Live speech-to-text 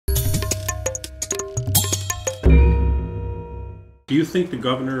Do you think the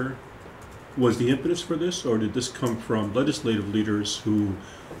governor was the impetus for this, or did this come from legislative leaders who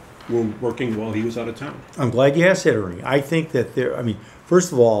were working while he was out of town? I'm glad you asked that, Ernie. I think that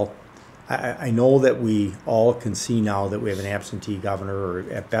first of all, I know that we all can see now that we have an absentee governor, or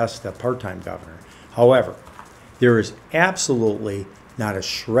at best a part-time governor. However, there is absolutely not a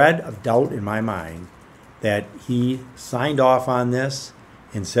shred of doubt in my mind that he signed off on this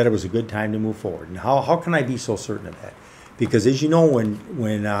and said it was a good time to move forward. And how can I be so certain of that? Because as you know,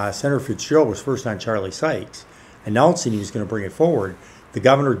 when Senator Fitzgerald was first on Charlie Sykes announcing he was going to bring it forward, the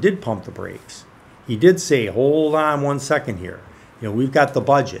governor did pump the brakes. He did say, hold on 1 second here. We've got the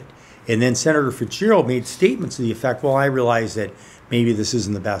budget. And then Senator Fitzgerald made statements to the effect, well, I realize that maybe this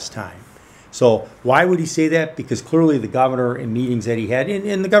isn't the best time. So why would he say that? Because clearly the governor, in meetings that he had,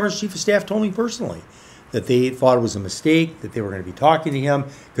 and the governor's chief of staff told me personally, that they thought it was a mistake, that they were going to be talking to him,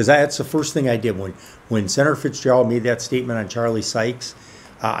 because that's the first thing I did. When Senator Fitzgerald made that statement on Charlie Sykes,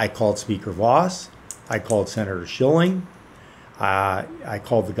 I called Speaker Voss, I called Senator Schilling, I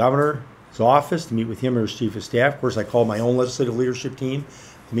called the governor's office to meet with him or his chief of staff. Of course, I called my own legislative leadership team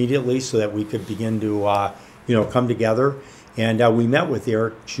immediately so that we could begin to come together. And we met with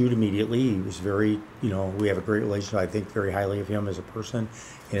Eric Chute immediately. He was very, we have a great relationship. I think very highly of him as a person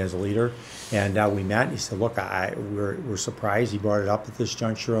and as a leader. And we met, and he said, look, we're surprised he brought it up at this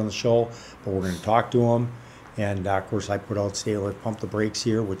juncture on the show, but we're going to talk to him. And, of course, I put out, say, let's pump the brakes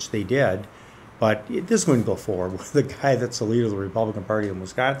here, which they did. But this wouldn't go forward. The guy that's the leader of the Republican Party in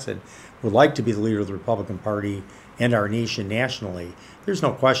Wisconsin would like to be the leader of the Republican Party and our nation nationally. There's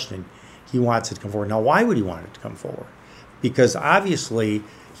no question he wants it to come forward. Now, why would he want it to come forward? Because obviously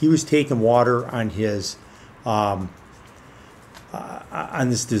he was taking water on his on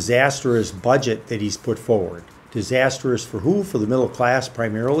this disastrous budget that he's put forward. Disastrous for who? For the middle class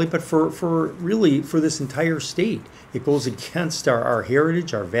primarily, but for this entire state. It goes against our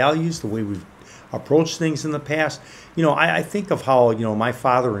heritage, our values, the way we've approached things in the past. I think of how my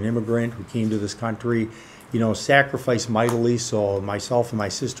father, an immigrant who came to this country, sacrificed mightily so myself and my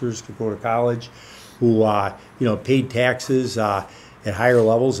sisters could go to college, who paid taxes at higher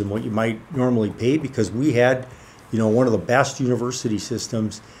levels than what you might normally pay, because we had one of the best university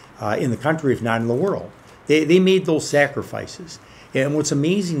systems in the country, if not in the world. They made those sacrifices. And what's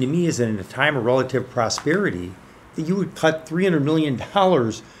amazing to me is that in a time of relative prosperity, that you would cut $300 million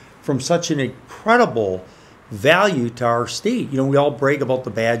from such an incredible value to our state. We all brag about the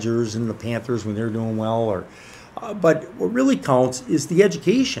Badgers and the Panthers when they're doing well, but what really counts is the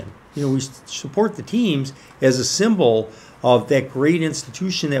education. We support the teams as a symbol of that great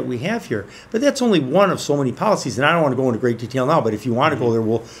institution that we have here. But that's only one of so many policies, and I don't want to go into great detail now, but if you want to go there,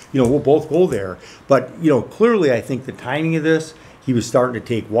 we'll both go there. But, clearly I think the timing of this, he was starting to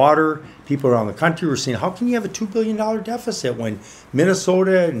take water. People around the country were saying, how can you have a $2 billion deficit when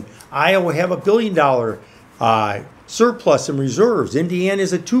Minnesota and Iowa have $1 billion surplus in reserves? Indiana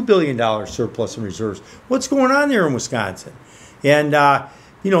is a $2 billion surplus in reserves. What's going on there in Wisconsin? And,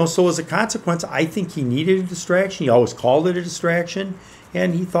 so as a consequence, I think he needed a distraction. He always called it a distraction,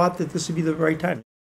 and he thought that this would be the right time.